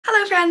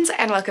friends,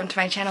 and welcome to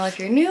my channel if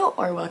you're new,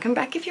 or welcome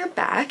back if you're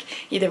back.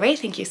 Either way,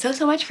 thank you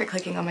so much for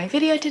clicking on my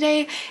video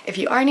today. If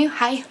you are new,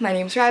 hi, my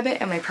name's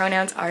Rabbit and my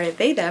pronouns are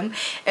they, them,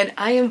 and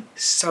I am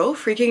so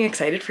freaking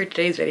excited for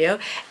today's video.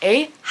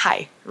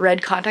 Hi,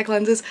 red contact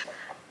lenses.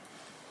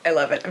 I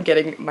love it. I'm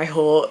getting my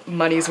whole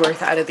money's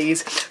worth out of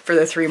these for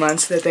the 3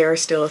 months that they are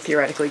still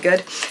theoretically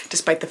good.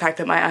 Despite the fact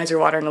that my eyes are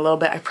watering a little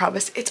bit, I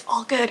promise it's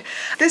all good.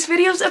 This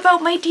video's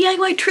about my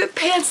DIY Tripp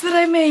pants that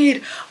I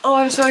made. Oh,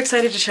 I'm so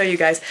excited to show you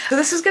guys. So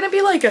this is gonna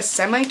be like a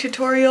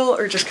semi-tutorial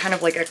or just kind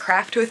of like a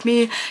craft with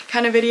me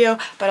kind of video,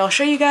 but I'll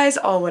show you guys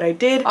all what I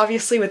did.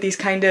 Obviously with these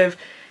kind of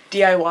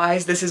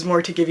DIYs, this is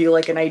more to give you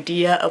like an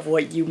idea of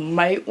what you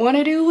might want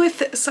to do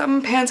with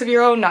some pants of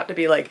your own, not to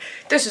be like,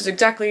 this is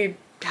exactly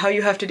how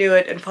you have to do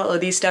it and follow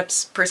these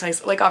steps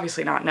precisely. Like,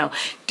 obviously not, no.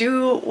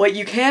 Do what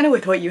you can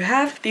with what you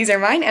have. These are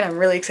mine and I'm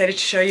really excited to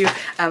show you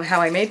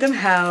how I made them,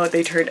 how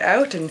they turned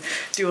out, and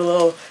do a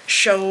little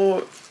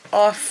show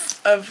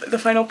off of the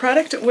final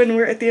product when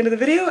we're at the end of the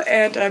video.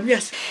 And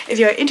yes, if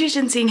you're interested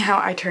in seeing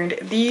how I turned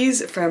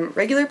these from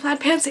regular plaid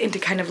pants into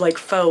kind of like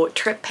faux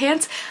Tripp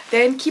pants,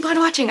 then keep on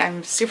watching.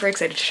 I'm super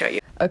excited to show you.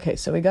 Okay,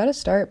 so we gotta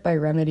start by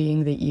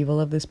remedying the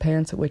evil of this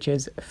pants, which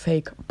is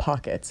fake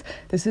pockets.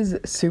 This is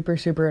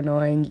super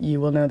annoying.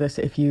 You will know this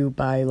if you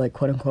buy like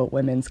quote-unquote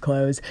women's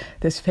clothes.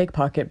 This fake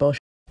pocket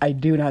bullshit, I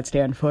do not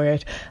stand for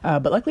it,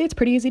 but luckily it's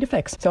pretty easy to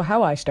fix. So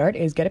how I start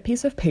is get a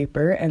piece of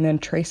paper and then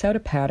trace out a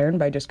pattern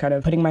by just kind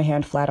of putting my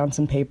hand flat on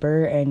some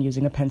paper and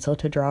using a pencil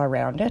to draw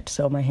around it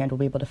so my hand will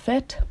be able to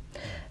fit.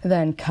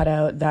 Then cut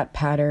out that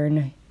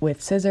pattern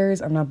with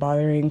scissors. I'm not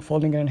bothering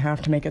folding it in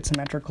half to make it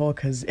symmetrical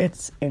because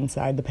it's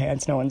inside the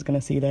pants, no one's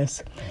gonna see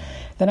this.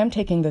 Then I'm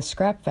taking the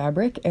scrap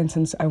fabric, and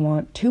since I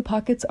want 2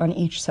 pockets on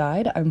each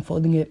side, I'm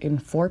folding it in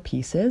 4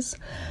 pieces.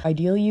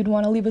 Ideally, you'd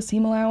want to leave a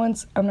seam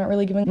allowance. I'm not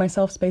really giving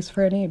myself space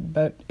for any,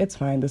 but it's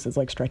fine. This is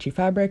like stretchy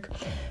fabric.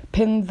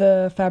 Pin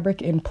the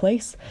fabric in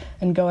place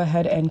and go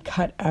ahead and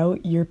cut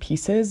out your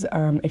pieces.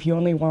 If you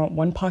only want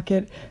 1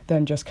 pocket,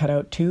 then just cut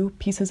out 2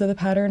 pieces of the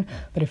pattern.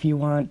 But if you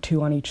want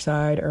 2 on each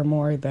side or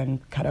more, then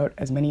cut out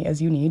as many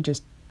as you need.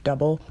 Just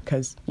double,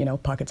 because, you know,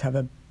 pockets have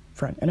a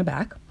front and a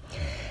back.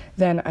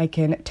 Then I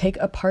can take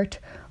apart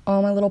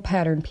all my little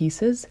pattern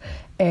pieces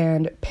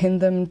and pin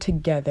them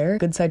together,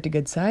 good side to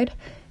good side,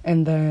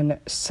 and then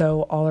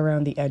sew all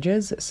around the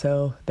edges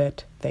so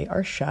that they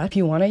are shut. If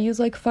you want to use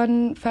like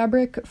fun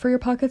fabric for your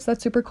pockets,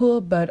 that's super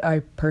cool, but I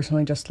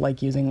personally just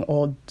like using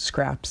old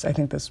scraps. I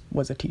think this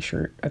was a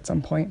t-shirt at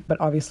some point,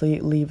 but obviously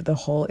leave the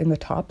hole in the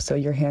top so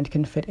your hand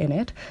can fit in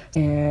it.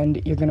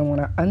 And you're going to want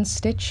to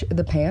unstitch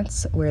the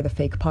pants where the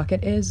fake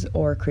pocket is,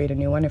 or create a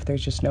new one if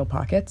there's just no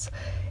pockets.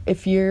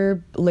 If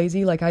you're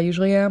lazy like I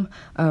usually am,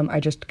 I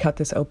just cut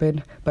this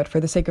open, but for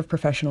the sake of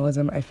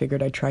professionalism, I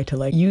figured I'd try to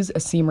like use a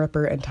seam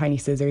ripper and tiny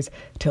scissors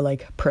to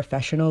like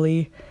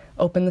professionally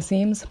open the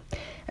seams.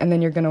 And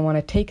then you're going to want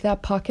to take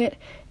that pocket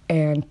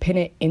and pin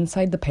it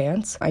inside the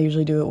pants. I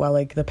usually do it while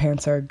like the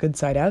pants are good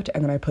side out,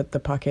 and then I put the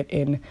pocket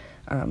in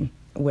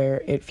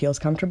where it feels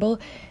comfortable.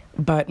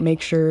 But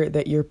make sure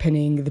that you're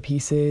pinning the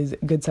pieces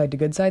good side to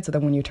good side, so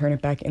that when you turn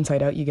it back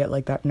inside out, you get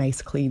like that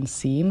nice clean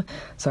seam.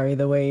 Sorry,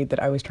 the way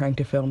that I was trying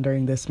to film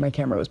during this, my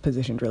camera was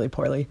positioned really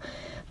poorly.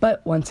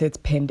 But once it's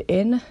pinned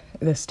in,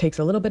 this takes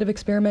a little bit of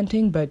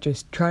experimenting, but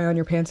just try on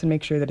your pants and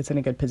make sure that it's in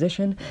a good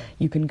position.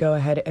 You can go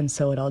ahead and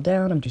sew it all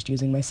down. I'm just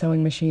using my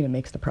sewing machine. It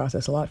makes the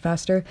process a lot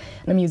faster.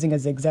 And I'm using a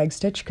zigzag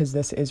stitch because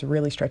this is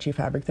really stretchy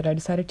fabric that I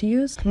decided to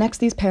use. Next,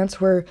 these pants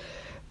were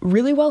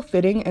really well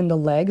fitting in the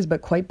legs,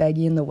 but quite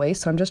baggy in the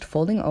waist. So I'm just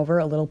folding over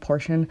a little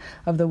portion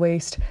of the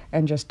waist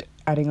and just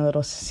adding a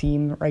little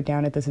seam right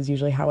down it. This is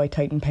usually how I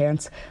tighten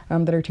pants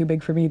that are too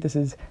big for me. This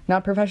is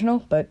not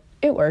professional, but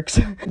it works.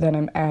 Then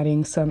I'm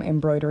adding some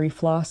embroidery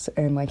floss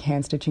and like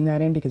hand stitching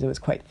that in because it was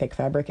quite thick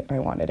fabric and I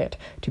wanted it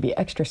to be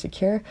extra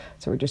secure.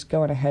 So we're just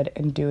going ahead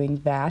and doing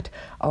that.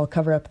 I'll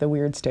cover up the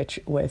weird stitch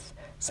with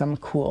some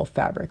cool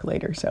fabric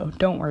later, so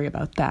don't worry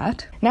about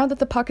that. Now that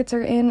the pockets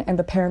are in and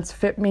the pants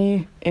fit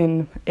me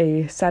in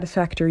a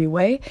satisfactory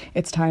way,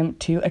 it's time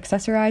to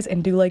accessorize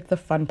and do like the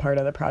fun part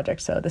of the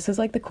project. So this is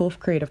like the cool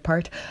creative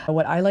part.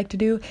 What I like to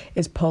do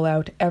is pull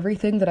out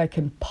everything that I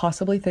can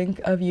possibly think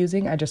of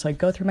using. I just like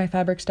go through my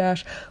fabric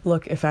stash,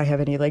 look if I have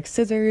any like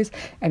scissors,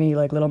 any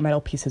like little metal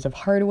pieces of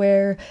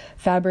hardware,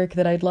 fabric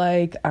that I'd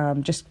like,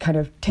 just kind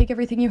of take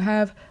everything you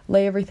have,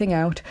 lay everything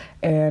out,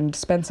 and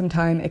spend some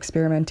time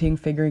experimenting,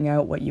 figuring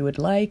out what you would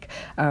like.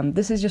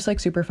 This is just like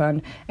super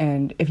fun,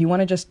 and if you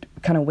want to just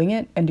kind of wing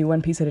it and do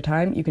one piece at a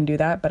time, you can do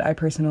that, but I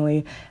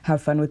personally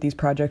have fun with these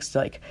projects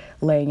like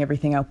laying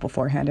everything out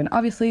beforehand, and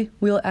obviously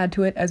we'll add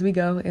to it as we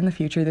go in the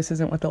future. This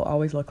isn't what they'll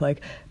always look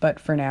like, but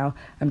for now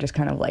I'm just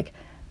kind of like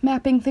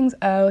mapping things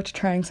out,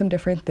 trying some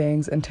different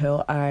things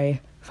until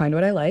I find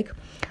what I like.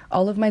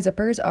 All of my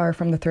zippers are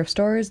from the thrift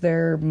stores.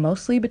 They're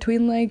mostly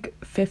between like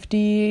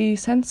 50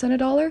 cents and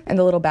 $1. And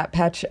the little bat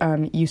patch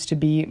used to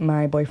be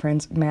my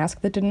boyfriend's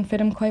mask that didn't fit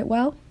him quite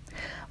well.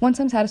 Once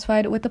I'm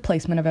satisfied with the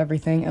placement of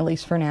everything, at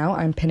least for now,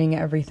 I'm pinning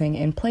everything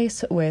in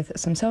place with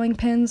some sewing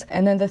pins.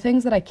 And then the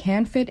things that I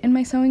can fit in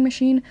my sewing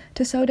machine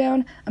to sew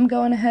down, I'm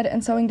going ahead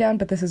and sewing down,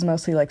 but this is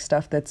mostly like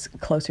stuff that's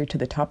closer to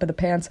the top of the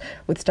pants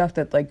with stuff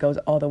that like goes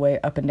all the way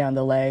up and down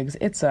the legs.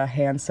 It's a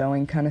hand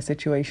sewing kind of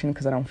situation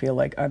because I don't feel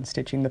like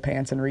unstitching the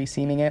pants and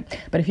re-seaming it.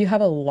 But if you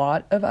have a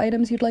lot of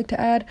items you'd like to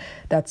add,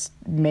 that's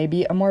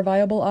maybe a more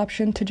viable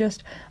option to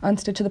just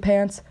unstitch the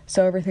pants,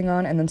 sew everything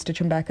on, and then stitch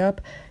them back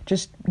up.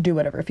 Just do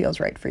whatever feels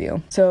right for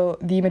you. So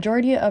the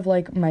majority of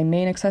like my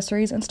main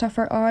accessories and stuff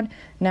are on.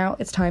 Now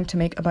it's time to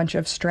make a bunch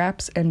of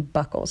straps and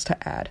buckles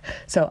to add.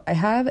 So I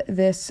have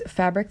this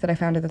fabric that I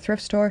found at the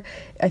thrift store.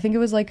 I think it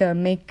was like a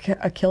make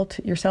a kilt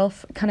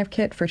yourself kind of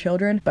kit for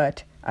children,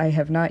 but I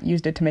have not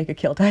used it to make a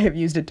kilt. I have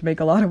used it to make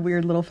a lot of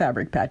weird little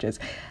fabric patches.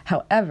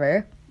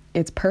 However,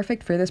 it's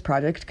perfect for this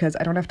project because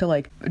I don't have to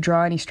like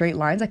draw any straight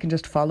lines. I can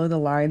just follow the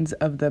lines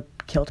of the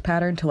kilt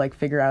pattern to like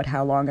figure out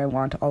how long I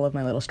want all of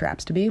my little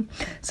straps to be.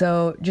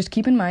 So just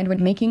keep in mind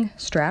when making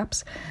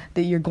straps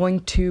that you're going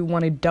to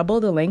want to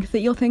double the length that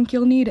you'll think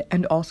you'll need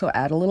and also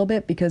add a little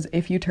bit, because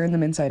if you turn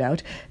them inside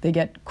out, they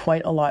get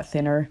quite a lot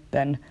thinner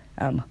than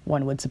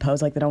one would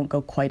suppose. Like they don't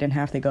go quite in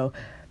half, they go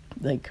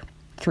like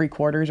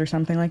 3/4 or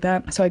something like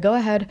that. So I go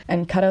ahead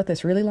and cut out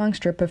this really long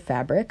strip of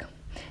fabric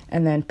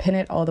and then pin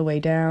it all the way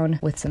down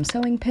with some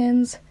sewing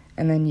pins,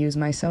 and then use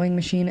my sewing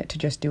machine to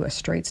just do a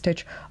straight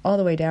stitch all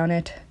the way down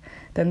it.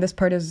 Then this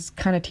part is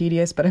kind of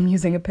tedious, but I'm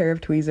using a pair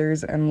of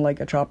tweezers and like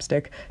a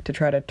chopstick to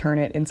try to turn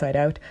it inside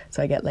out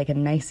so I get like a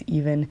nice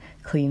even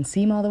clean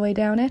seam all the way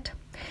down it.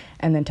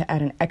 And then to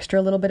add an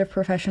extra little bit of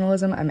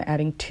professionalism, I'm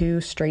adding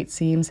 2 straight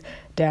seams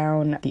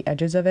down the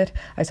edges of it.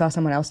 I saw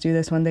someone else do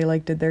this when they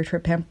like did their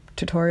Tripp hem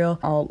tutorial.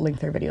 I'll link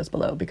their videos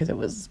below because it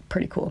was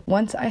pretty cool.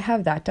 Once I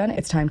have that done,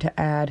 it's time to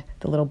add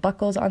the little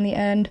buckles on the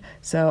end.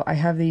 So I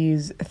have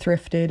these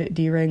thrifted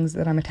D-rings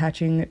that I'm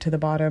attaching to the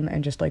bottom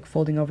and just like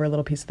folding over a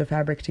little piece of the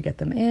fabric to get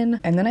them in.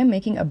 And then I'm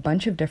making a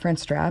bunch of different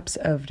straps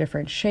of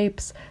different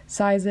shapes,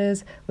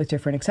 sizes, with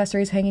different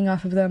accessories hanging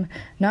off of them.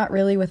 Not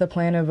really with a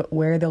plan of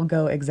where they'll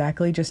go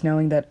exactly, just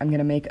knowing that I'm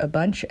gonna make a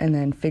bunch and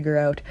then figure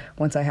out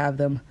once I have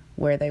them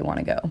where they want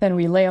to go. Then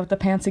we lay out the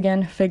pants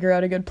again, figure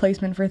out a good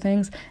placement for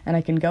things, and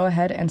I can go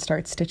ahead and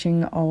start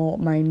stitching all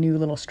my new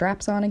little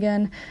straps on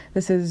again.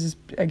 This is,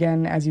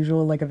 again, as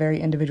usual, like a very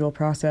individual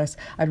process.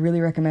 I'd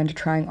really recommend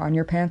trying on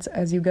your pants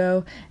as you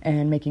go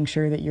and making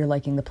sure that you're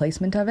liking the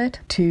placement of it.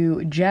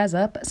 To jazz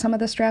up some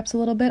of the straps a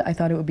little bit, I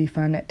thought it would be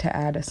fun to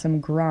add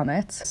some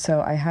grommets.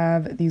 So I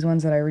have these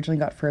ones that I originally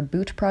got for a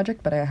boot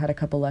project, but I had a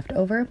couple left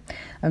over.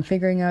 I'm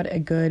figuring out a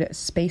good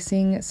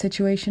spacing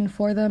situation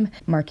for them,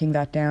 marking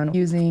that down,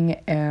 using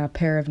a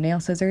pair of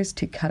nail scissors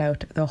to cut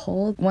out the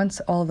hole.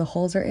 Once all the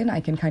holes are in, I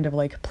can kind of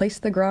like place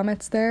the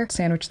grommets there,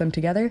 sandwich them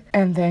together,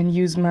 and then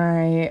use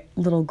my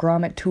little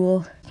grommet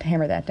tool to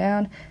hammer that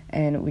down,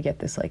 and we get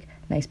this like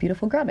nice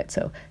beautiful grommet.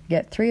 So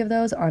get 3 of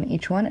those on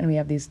each one, and we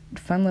have these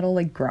fun little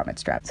like grommet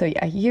straps. So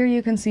yeah, here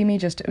you can see me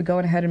just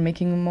going ahead and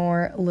making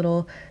more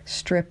little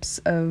strips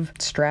of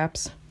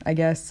straps, I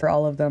guess. For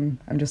all of them,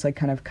 I'm just like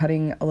kind of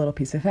cutting a little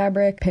piece of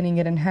fabric, pinning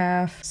it in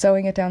half,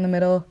 sewing it down the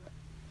middle,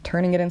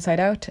 turning it inside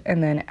out,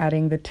 and then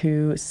adding the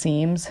 2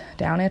 seams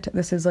down it.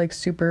 This is like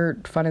super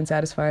fun and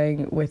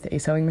satisfying with a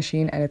sewing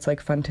machine, and it's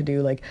like fun to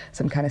do like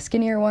some kind of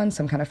skinnier ones,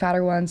 some kind of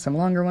fatter ones, some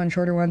longer ones,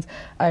 shorter ones.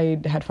 I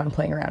had fun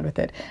playing around with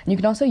it. And you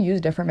can also use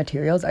different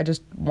materials. I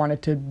just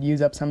wanted to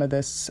use up some of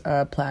this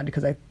plaid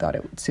because I thought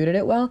it suited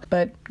it well.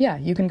 But yeah,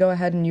 you can go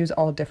ahead and use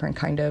all different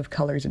kind of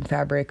colors and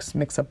fabrics,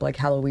 mix up like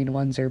Halloween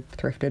ones or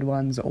thrifted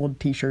ones, old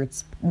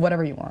t-shirts,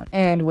 whatever you want.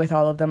 And with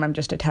all of them, I'm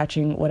just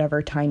attaching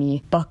whatever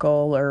tiny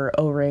buckle or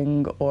O-ring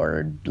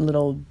or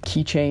little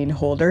keychain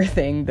holder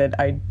thing that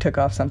I took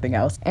off something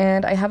else.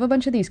 And I have a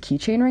bunch of these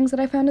keychain rings that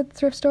I found at the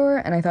thrift store,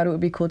 and I thought it would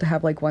be cool to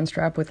have like one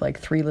strap with like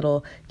 3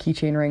 little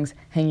keychain rings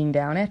hanging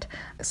down it.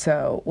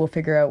 So we'll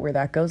figure out where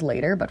that goes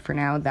later, but for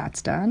now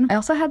that's done. I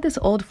also had this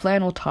old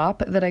flannel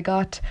top that I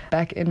got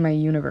back in my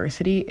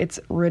university. It's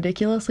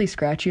ridiculously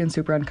scratchy and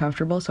super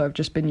uncomfortable, so I've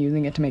just been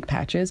using it to make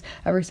patches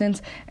ever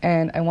since,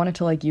 and I wanted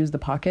to like use the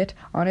pocket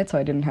on it so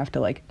I didn't have to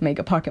like make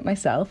a pocket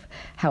myself.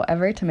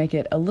 However, to make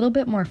it a little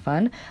bit more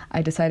fun,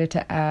 I decided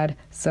to add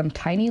some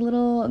tiny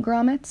little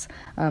grommets.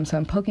 So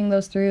I'm poking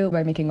those through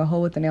by making a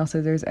hole with the nail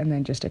scissors and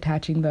then just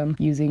attaching them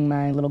using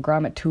my little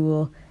grommet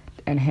tool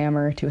and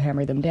hammer to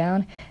hammer them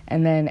down.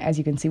 And then as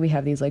you can see, we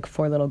have these like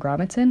 4 little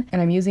grommets in,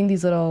 and I'm using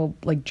these little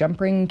like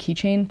jump ring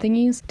keychain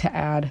thingies to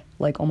add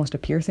like almost a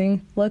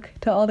piercing look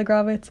to all the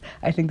grommets.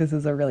 I think this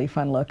is a really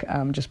fun look,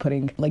 just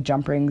putting like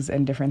jump rings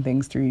and different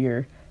things through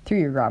your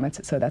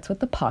grommets. So that's what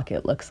the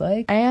pocket looks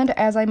like. And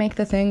as I make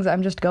the things,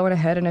 I'm just going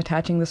ahead and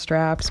attaching the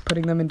straps,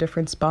 putting them in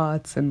different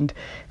spots and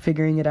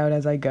figuring it out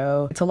as I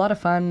go. It's a lot of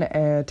fun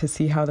to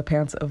see how the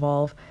pants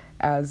evolve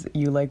as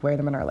you like wear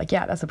them and are like,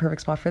 yeah, that's a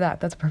perfect spot for that.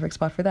 That's a perfect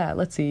spot for that.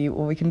 Let's see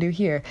what we can do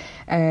here.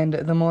 And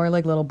the more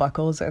like little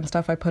buckles and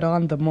stuff I put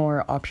on, the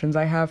more options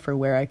I have for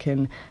where I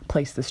can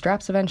place the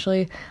straps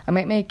eventually. I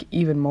might make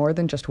even more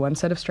than just one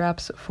set of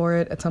straps for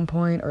it at some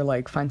point, or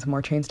like find some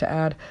more chains to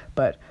add.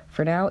 But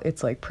for now,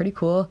 it's like pretty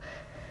cool.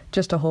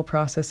 Just a whole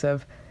process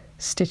of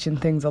stitching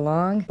things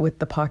along. With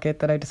the pocket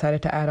that I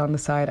decided to add on the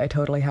side, I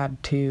totally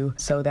had to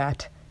sew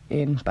that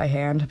in by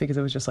hand because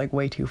it was just like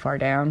way too far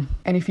down.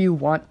 And if you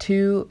want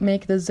to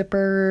make the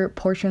zipper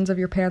portions of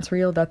your pants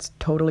real, that's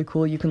totally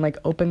cool. You can like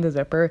open the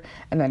zipper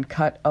and then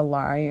cut a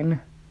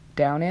line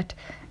down it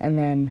and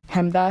then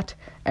hem that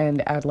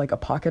and add like a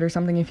pocket or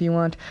something if you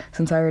want.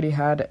 Since I already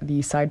had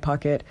the side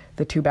pocket,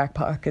 the 2 back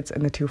pockets,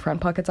 and the 2 front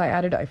pockets I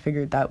added, I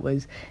figured that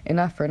was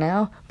enough for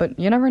now. But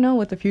you never know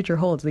what the future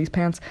holds. These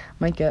pants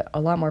might get a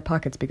lot more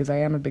pockets because I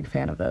am a big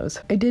fan of those.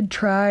 I did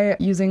try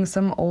using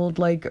some old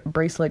like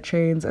bracelet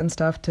chains and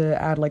stuff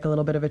to add like a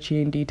little bit of a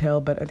chain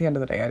detail, but at the end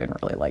of the day I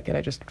didn't really like it.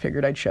 I just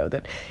figured I'd show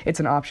that it's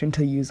an option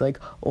to use like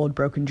old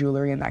broken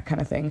jewelry and that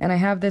kind of thing. And I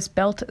have this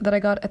belt that I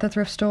got at the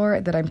thrift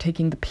store that I'm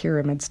taking the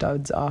pyramid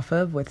studs off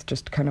of with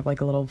just kind of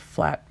like a little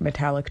flat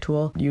metallic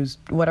tool. Use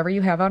whatever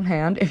you have on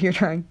hand if you're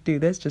trying to do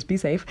this, just be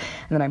safe.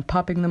 And then I'm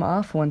popping them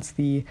off once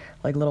the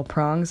like little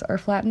prongs are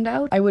flattened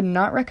out. I would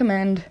not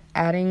recommend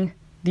adding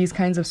these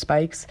kinds of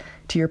spikes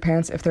to your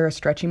pants if they're a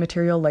stretchy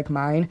material like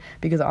mine,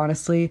 because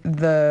honestly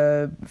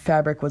the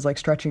fabric was like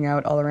stretching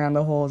out all around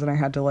the holes and I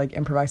had to like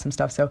improvise some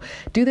stuff. So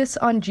do this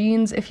on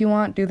jeans if you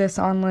want, do this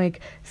on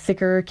like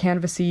thicker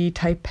canvasy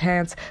type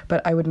pants,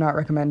 but I would not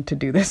recommend to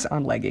do this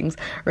on leggings.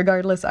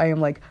 Regardless, I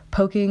am like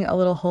poking a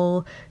little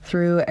hole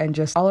through, and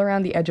just all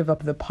around the edge of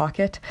up the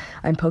pocket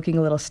I'm poking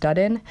a little stud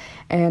in,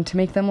 and to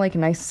make them like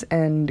nice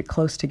and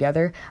close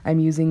together I'm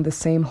using the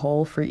same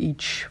hole for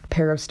each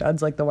pair of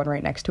studs, like the one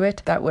right next to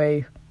it. That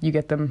way you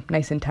get them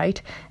nice and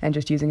tight, and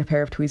just using a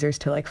pair of tweezers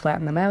to like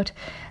flatten them out.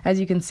 As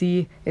you can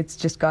see, it's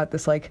just got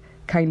this like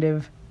kind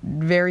of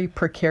very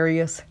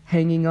precarious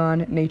hanging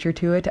on nature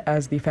to it,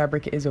 as the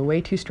fabric is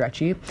way too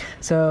stretchy.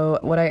 So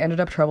what I ended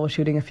up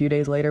troubleshooting a few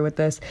days later with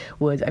this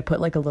was I put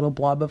like a little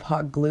blob of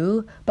hot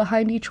glue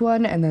behind each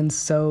one and then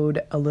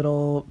sewed a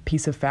little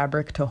piece of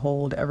fabric to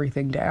hold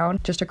everything down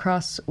just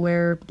across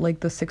where like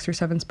the 6 or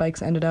 7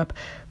 spikes ended up.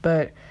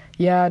 But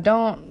yeah,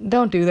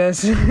 don't do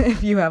this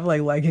if you have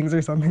like leggings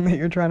or something that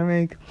you're trying to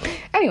make.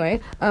 Anyway,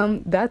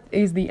 that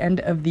is the end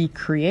of the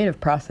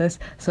creative process,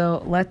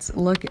 so let's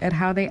look at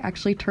how they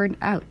actually turned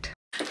out.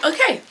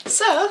 Okay,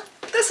 so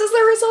this is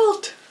the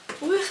result.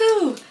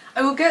 Woohoo!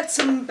 I will get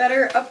some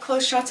better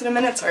up-close shots in a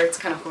minute. Sorry, it's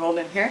kind of rolled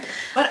in here.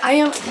 But I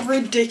am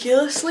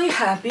ridiculously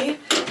happy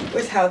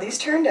with how these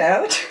turned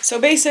out. So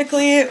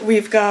basically,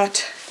 we've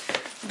got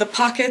the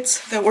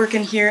pockets that work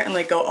in here and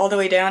like go all the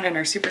way down and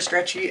are super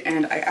stretchy,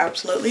 and I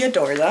absolutely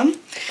adore them.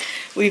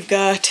 We've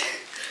got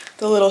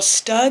the little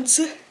studs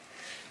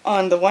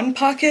on the one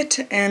pocket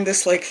and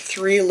this like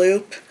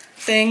 3-loop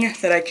thing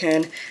that I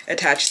can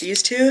attach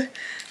these to,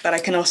 but I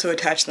can also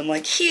attach them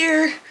like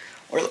here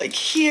or like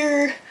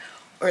here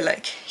or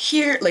like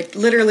here, like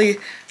literally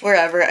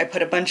wherever. I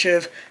put a bunch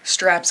of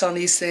straps on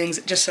these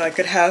things just so I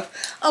could have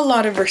a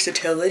lot of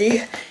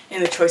versatility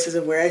in the choices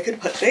of where I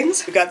could put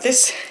things. We got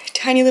this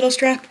tiny little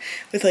strap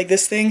with like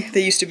this thing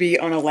that used to be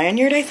on a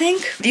lanyard, I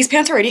think. These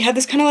pants already had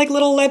this kind of like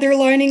little leather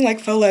lining, like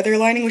faux leather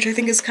lining, which I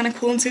think is kind of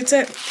cool and suits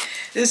it.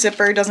 This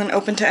zipper doesn't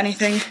open to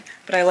anything,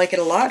 but I like it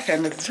a lot.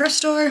 Found it at the thrift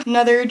store.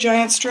 Another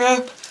giant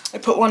strap. I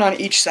put one on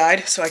each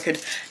side so I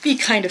could be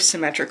kind of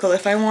symmetrical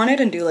if I wanted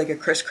and do like a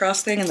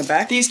crisscross thing in the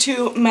back. These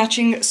 2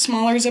 matching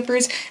smaller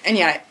zippers, and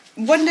yeah,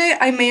 one day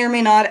I may or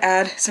may not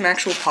add some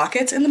actual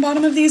pockets in the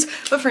bottom of these,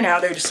 but for now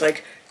they're just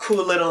like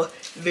cool little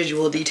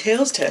visual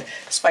details to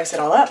spice it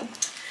all up.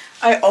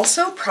 I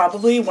also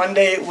probably one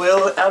day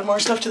will add more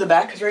stuff to the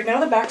back, because right now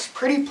the back's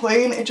pretty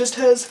plain. It just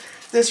has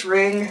this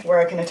ring where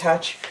I can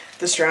attach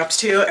the straps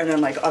to, and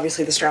then like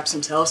obviously the straps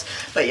themselves.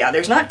 But yeah,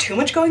 there's not too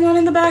much going on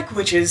in the back,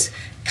 which is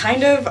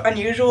kind of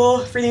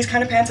unusual for these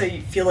kind of pants.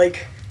 I feel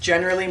like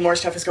generally more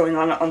stuff is going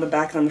on the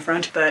back than the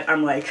front, but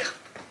I'm like,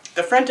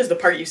 the front is the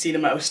part you see the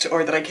most,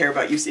 or that I care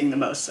about you seeing the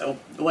most, so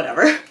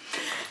whatever.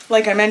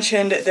 Like I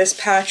mentioned, this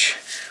patch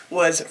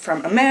was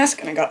from a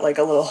mask, and I got like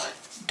a little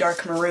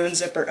dark maroon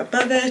zipper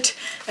above it,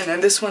 and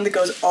then this one that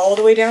goes all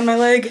the way down my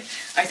leg.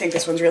 I think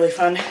this one's really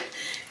fun.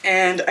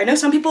 And I know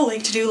some people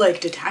like to do like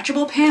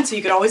detachable pants, so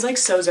you could always like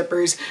sew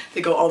zippers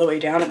that go all the way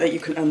down and that you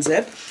can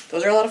unzip.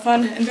 Those are a lot of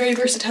fun and very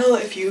versatile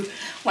if you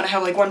want to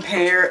have like one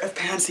pair of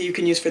pants that you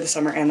can use for the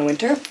summer and the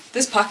winter.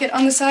 This pocket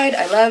on the side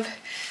I love.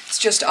 It's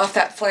just off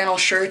that flannel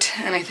shirt,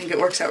 and I think it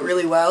works out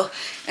really well.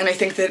 And I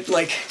think that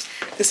like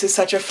this is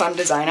such a fun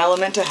design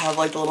element to have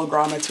like the little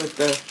grommets with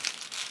the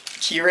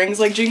key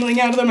rings like jingling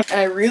out of them. And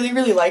I really,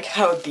 really like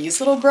how these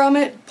little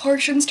grommet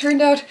portions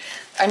turned out.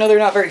 I know they're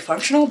not very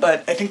functional,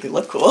 but I think they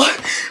look cool,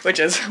 which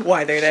is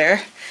why they're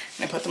there.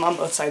 And I put them on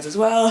both sides as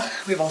well.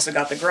 We've also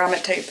got the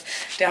grommet tape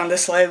down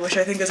this leg, which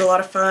I think is a lot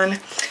of fun.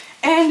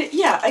 And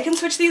yeah, I can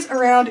switch these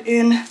around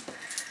in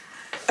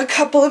a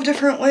couple of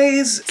different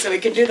ways. So we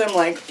can do them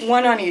like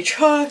one on each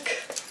hook,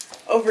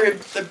 over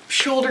the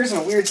shoulders in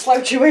a weird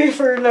slouchy way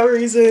for no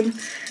reason.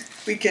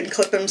 We can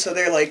clip them so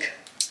they're like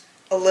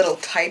a little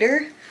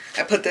tighter.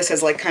 I put this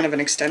as like kind of an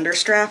extender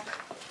strap.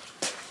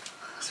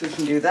 So we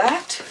can do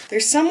that.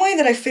 There's some way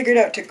that I figured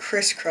out to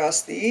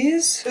crisscross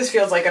these. This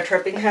feels like a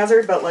tripping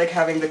hazard, but like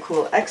having the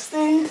cool X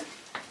thing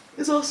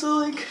is also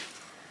like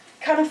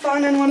kind of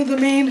fun and one of the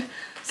main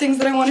things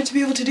that I wanted to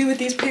be able to do with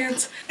these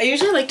pants. I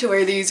usually like to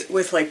wear these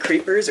with like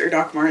creepers or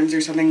Doc Martens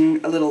or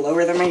something a little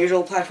lower than my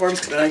usual platforms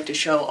because I like to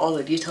show all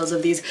the details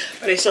of these,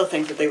 but I still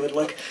think that they would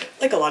look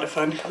like a lot of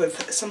fun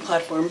with some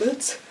platform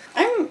boots.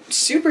 I'm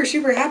super,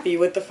 super happy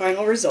with the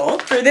final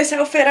result. For this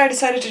outfit, I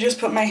decided to just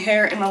put my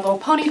hair in a little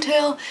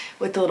ponytail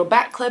with the little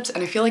back clips,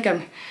 and I feel like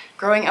I'm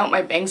growing out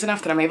my bangs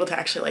enough that I'm able to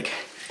actually like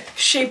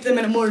shape them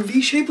in a more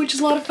V shape, which is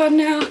a lot of fun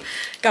now.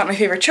 Got my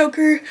favorite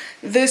choker.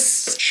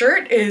 This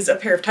shirt is a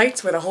pair of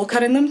tights with a hole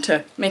cut in them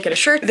to make it a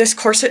shirt. This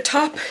corset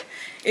top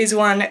is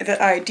one that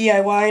I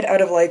DIY'd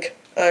out of like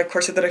a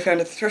corset that I found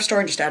at the thrift store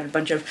and just added a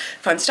bunch of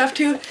fun stuff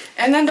to.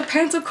 And then the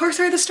pants, of course,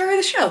 are the star of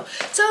the show.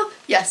 So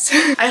yes,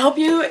 I hope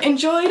you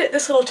enjoyed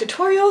this little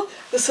tutorial,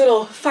 this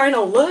little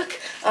final look.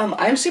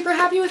 I'm super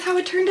happy with how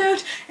it turned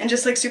out and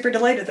just like super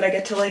delighted that I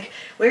get to like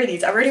wear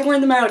these. I've already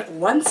worn them out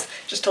once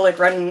just to like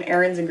run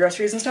errands and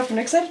groceries and stuff. I'm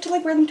excited to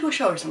like wear them to a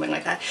show or something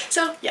like that.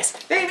 So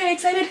yes, very, very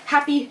excited,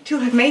 happy to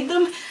have made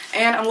them,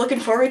 and I'm looking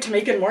forward to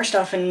making more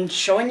stuff and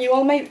showing you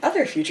all my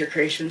other future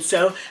creations.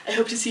 So I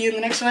hope to see you in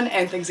the next one,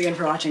 and thanks again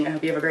for watching. I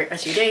hope you have a great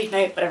rest of your day,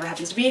 night, whatever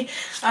happens to be.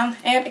 And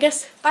I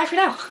guess bye for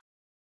now.